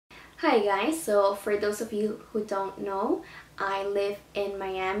Hi guys, so for those of you who don't know, I live in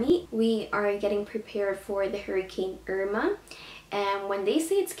Miami. We are getting prepared for the Hurricane Irma, and when they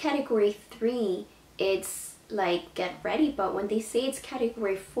say it's category 3, it's like get ready, but when they say it's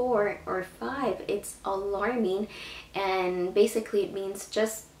category 4 or 5, it's alarming, and basically it means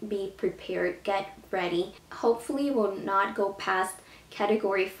just be prepared, get ready. Hopefully we'll not go past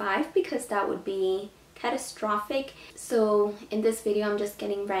category 5 because that would be catastrophic. So in this video I'm just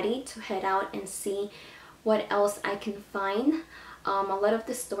getting ready to head out and see what else I can find. A lot of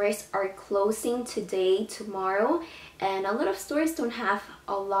the stores are closing today, tomorrow, and a lot of stores don't have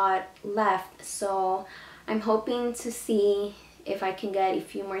a lot left, so I'm hoping to see if I can get a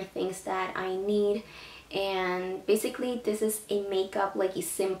few more things that I need. And basically this is a makeup, like a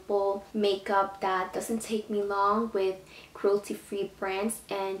simple makeup that doesn't take me long, with cruelty-free brands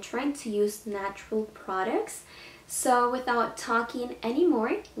and trying to use natural products. So without talking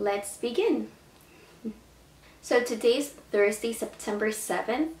anymore, let's begin. So today's Thursday, September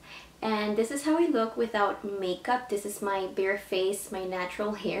 7th, and this is how I look without makeup. This is my bare face, my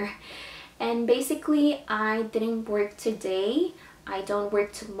natural hair. And basically I didn't work today. I don't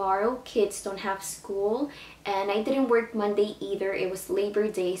work tomorrow, kids don't have school, and I didn't work Monday either. It was Labor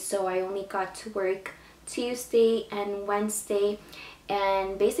Day, so I only got to work Tuesday and Wednesday.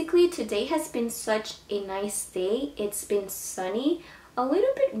 And basically today has been such a nice day. It's been sunny, a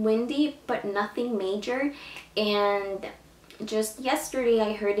little bit windy, but nothing major. And just yesterday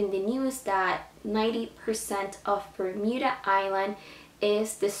I heard in the news that 90% of Bermuda Island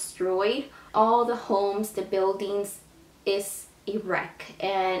is destroyed. All the homes, the buildings is a wreck,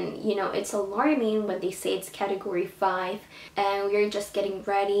 and you know, it's alarming when they say it's category 5. And we're just getting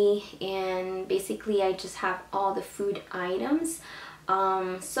ready, and basically I just have all the food items.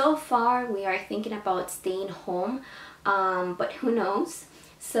 So far we are thinking about staying home, but who knows.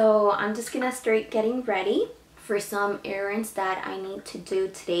 So I'm just gonna start getting ready for some errands that I need to do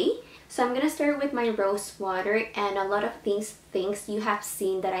today. So I'm gonna start with my rose water, and a lot of these things you have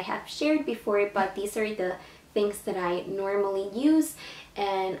seen that I have shared before, but these are the things that I normally use,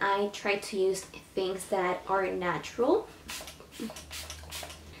 and I try to use things that are natural.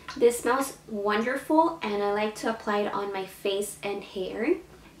 This smells wonderful, and I like to apply it on my face and hair.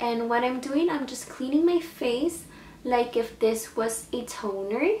 And what I'm doing, I'm just cleaning my face like if this was a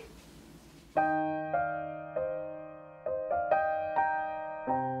toner.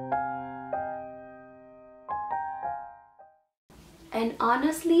 And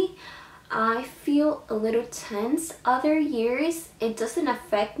honestly, I feel a little tense. Other years it doesn't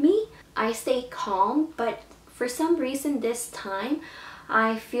affect me, I stay calm, but for some reason this time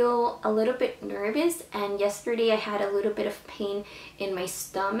I feel a little bit nervous. And yesterday I had a little bit of pain in my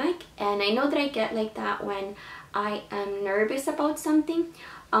stomach, and I know that I get like that when I am nervous about something.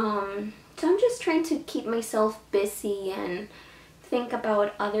 So I'm just trying to keep myself busy and think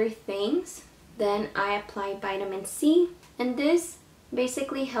about other things. Then I apply vitamin C, and this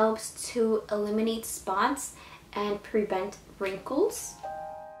basically helps to eliminate spots and prevent wrinkles.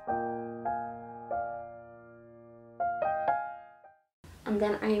 And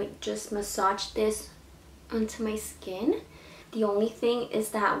then I just massage this onto my skin. The only thing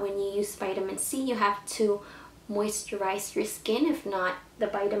is that when you use vitamin C, you have to moisturize your skin. If not, the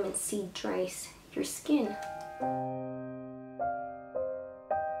vitamin C dries your skin.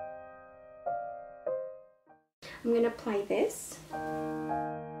 I'm gonna apply this.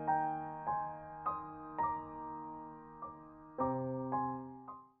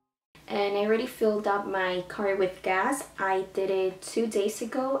 And I already filled up my car with gas. I did it 2 days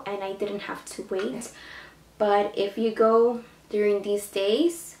ago and I didn't have to wait. But if you go during these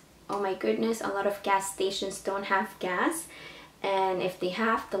days, oh my goodness, a lot of gas stations don't have gas. And if they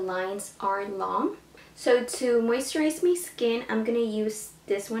have, the lines are long. So to moisturize my skin, I'm gonna use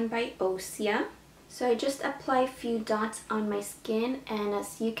this one by Osea. So I just apply a few dots on my skin, and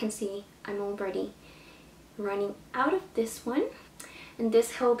as you can see, I'm already running out of this one. And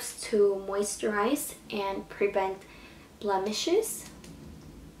this helps to moisturize and prevent blemishes.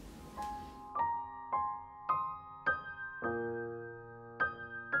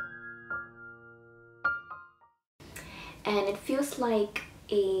 And it feels like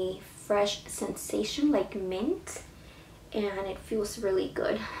a fresh sensation, like mint, and it feels really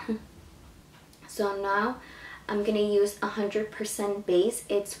good. So now I'm gonna use 100% base.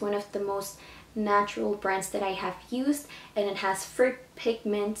 It's one of the most natural brands that I have used, and it has fruit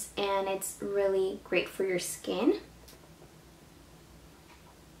pigments, and it's really great for your skin.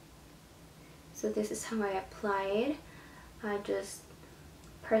 So this is how I apply it. I just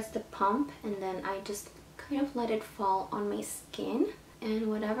press the pump, and then I just kind of let it fall on my skin. And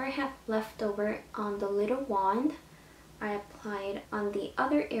whatever I have left over on the little wand, I applied on the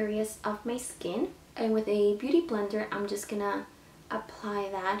other areas of my skin. And with a beauty blender, I'm just gonna apply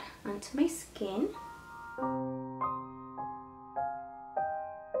that onto my skin.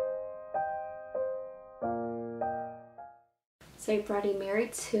 So I brought a mirror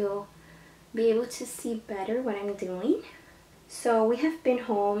to be able to see better what I'm doing. So we have been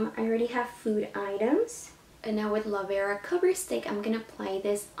home. I already have food items. And now with Lavera Cover Stick, I'm gonna apply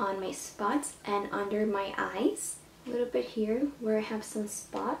this on my spots and under my eyes. A little bit here where I have some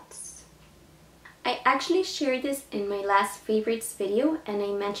spots. I actually shared this in my last favorites video and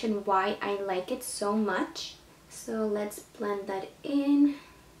I mentioned why I like it so much. So let's blend that in.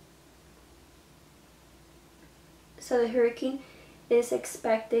 So the hurricane is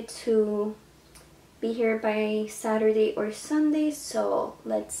expected to be here by Saturday or Sunday, so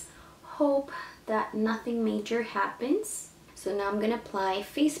let's hope that nothing major happens. So now I'm gonna apply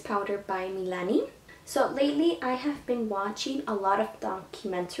face powder by Milani. So lately I have been watching a lot of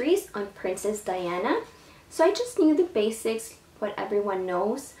documentaries on Princess Diana, so I just knew the basics, what everyone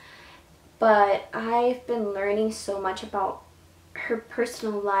knows, but I've been learning so much about her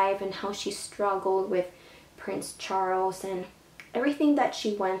personal life and how she struggled with Prince Charles and everything that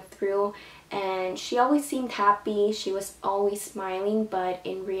she went through. And she always seemed happy, she was always smiling, but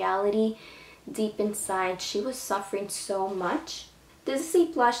in reality, deep inside, she was suffering so much. This is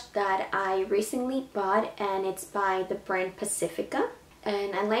a blush that I recently bought and it's by the brand Pacifica.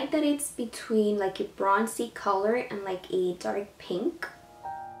 And I like that it's between like a bronzy color and like a dark pink.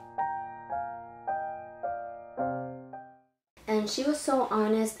 And she was so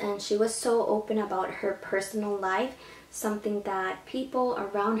honest and she was so open about her personal life, something that people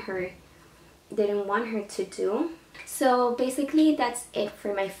around her didn't want her to do. So basically that's it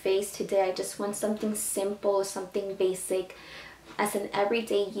for my face today. I just want something simple, something basic as an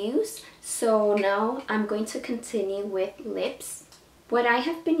everyday use. So now I'm going to continue with lips. What I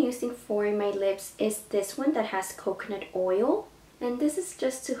have been using for my lips is this one that has coconut oil, and this is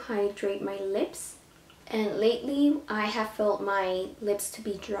just to hydrate my lips. And lately I have felt my lips to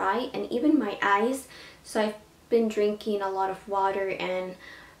be dry and even my eyes, so I've been drinking a lot of water and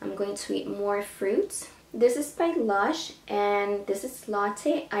I'm going to eat more fruits. This is by Lush and this is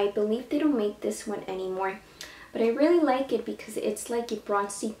Latte. I believe they don't make this one anymore, but I really like it because it's like a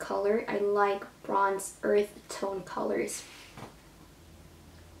bronzy color. I like bronze earth tone colors.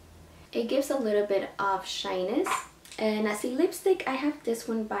 It gives a little bit of shyness. And as a lipstick, I have this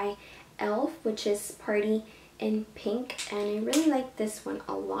one by Elf, which is Party in Pink, and I really like this one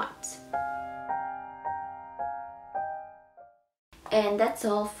a lot. And that's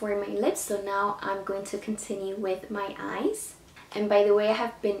all for my lips, so now I'm going to continue with my eyes. And by the way, I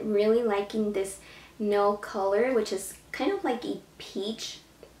have been really liking this nail color, which is kind of like a peach,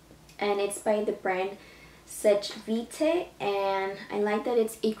 and it's by the brand Sech Vite, and I like that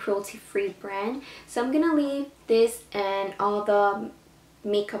it's a cruelty-free brand. So I'm gonna leave this and all the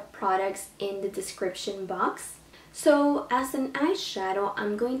makeup products in the description box. So as an eyeshadow,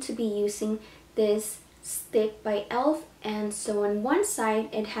 I'm going to be using this stick by Elf, and so on one side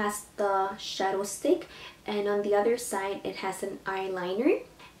it has the shadow stick and on the other side it has an eyeliner,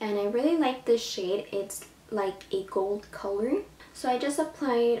 and I really like this shade. It's like a gold color. So I just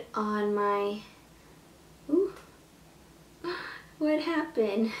applied on my... Ooh, what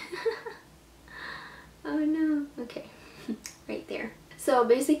happened? Oh no. Okay, right there. So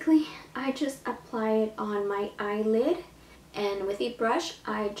basically I just apply it on my eyelid, and with a brush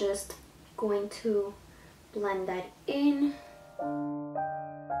I just going to blend that in.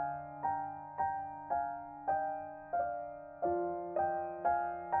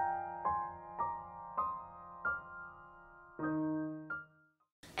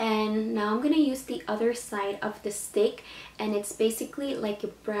 And now I'm gonna use the other side of the stick, and it's basically like a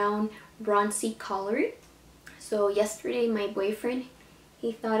brown bronzy color. So yesterday my boyfriend,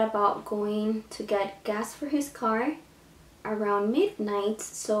 he thought about going to get gas for his car around midnight,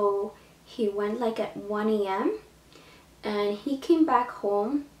 so he went like at 1 a.m. and he came back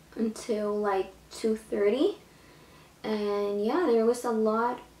home until like 2:30, and yeah, there was a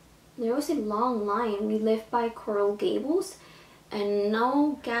long line. We live by Coral Gables and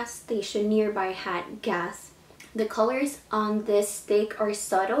no gas station nearby had gas. The colors on this stick are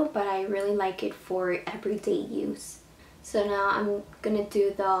subtle, but I really like it for everyday use. So now I'm gonna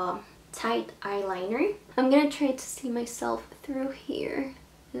do the tight eyeliner. I'm gonna try to see myself through here.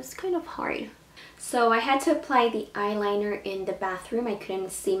 It's kind of hard. So I had to apply the eyeliner in the bathroom. I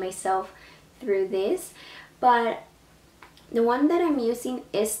couldn't see myself through this, but the one that I'm using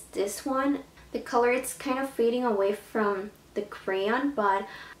is this one. The color, it's kind of fading away from the crayon, but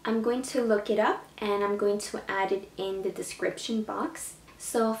I'm going to look it up and I'm going to add it in the description box.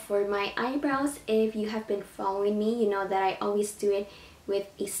 So for my eyebrows, if you have been following me, you know that I always do it with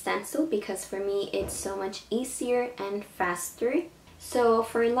a stencil because for me it's so much easier and faster. So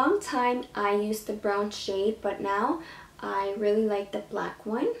for a long time I used the brown shade, but now I really like the black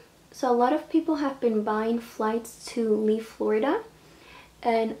one. So a lot of people have been buying flights to leave Florida,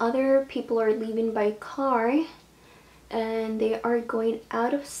 and other people are leaving by car and they are going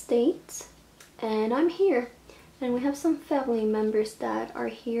out of state, and I'm here, and we have some family members that are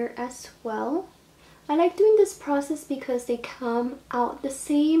here as well. I like doing this process because they come out the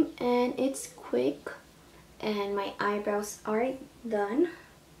same and it's quick. And my eyebrows are done,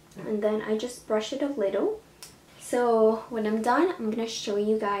 and then I just brush it a little. So when I'm done, I'm gonna show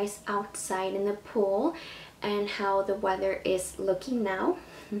you guys outside in the pool and how the weather is looking now.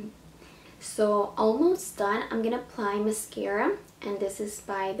 So almost done. I'm gonna apply mascara, and this is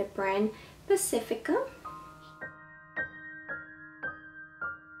by the brand Pacifica.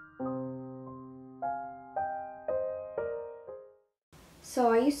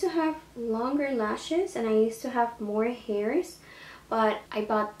 So I used to have longer lashes and I used to have more hairs, but I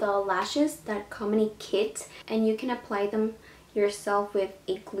bought the lashes that come in a kit and you can apply them yourself with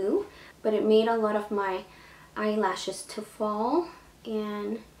a glue, but it made a lot of my eyelashes to fall,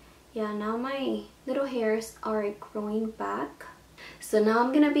 and yeah, now my little hairs are growing back. So now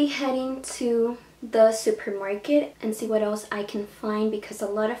I'm gonna be heading to the supermarket and see what else I can find because a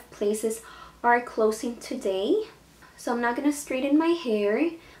lot of places are closing today. So I'm not gonna straighten my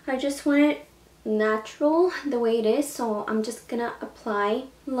hair. I just want it natural the way it is, so I'm just gonna apply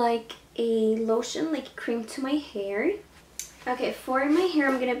like a lotion, like cream to my hair. Okay, for my hair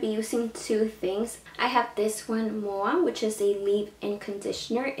I'm gonna be using two things. I have this one, Moa, which is a leave-in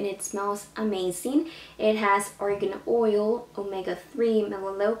conditioner, and it smells amazing. It has argan oil, omega-3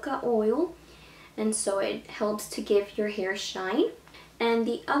 melaleuca oil, and so it helps to give your hair shine. And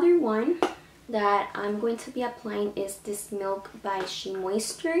the other one that I'm going to be applying is this Milk by She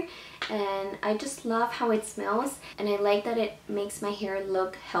Moisture, and I just love how it smells, and I like that it makes my hair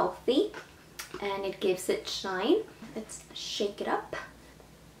look healthy and it gives it shine. Let's shake it up.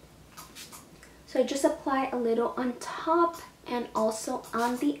 So I just apply a little on top and also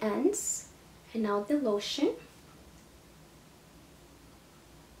on the ends. And now the lotion.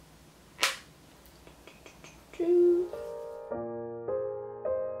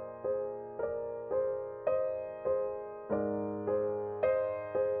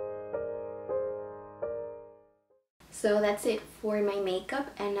 So that's it for my makeup,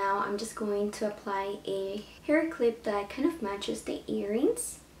 and now I'm just going to apply a hair clip that kind of matches the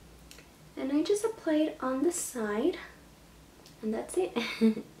earrings, and I just apply it on the side, and that's it.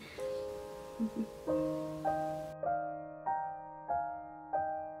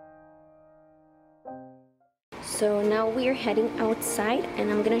 So now we are heading outside and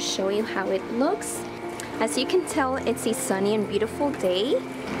I'm gonna show you how it looks. As you can tell, it's a sunny and beautiful day.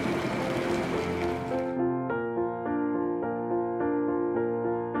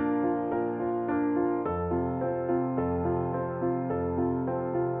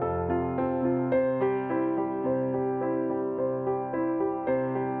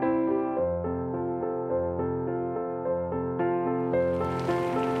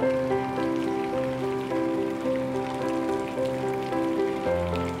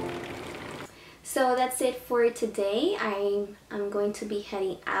 So that's it for today. I'm going to be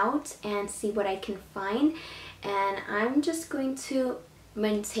heading out and see what I can find, and I'm just going to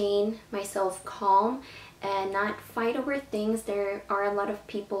maintain myself calm and not fight over things. There are a lot of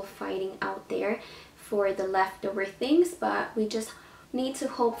people fighting out there for the leftover things, but we just need to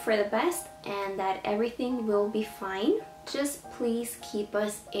hope for the best and that everything will be fine. Just please keep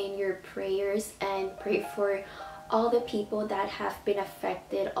us in your prayers and pray for all the people that have been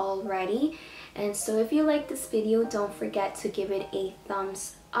affected already. And so if you like this video, don't forget to give it a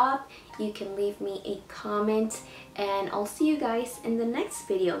thumbs up. You can leave me a comment, and I'll see you guys in the next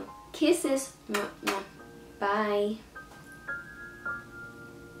video. Kisses. Bye.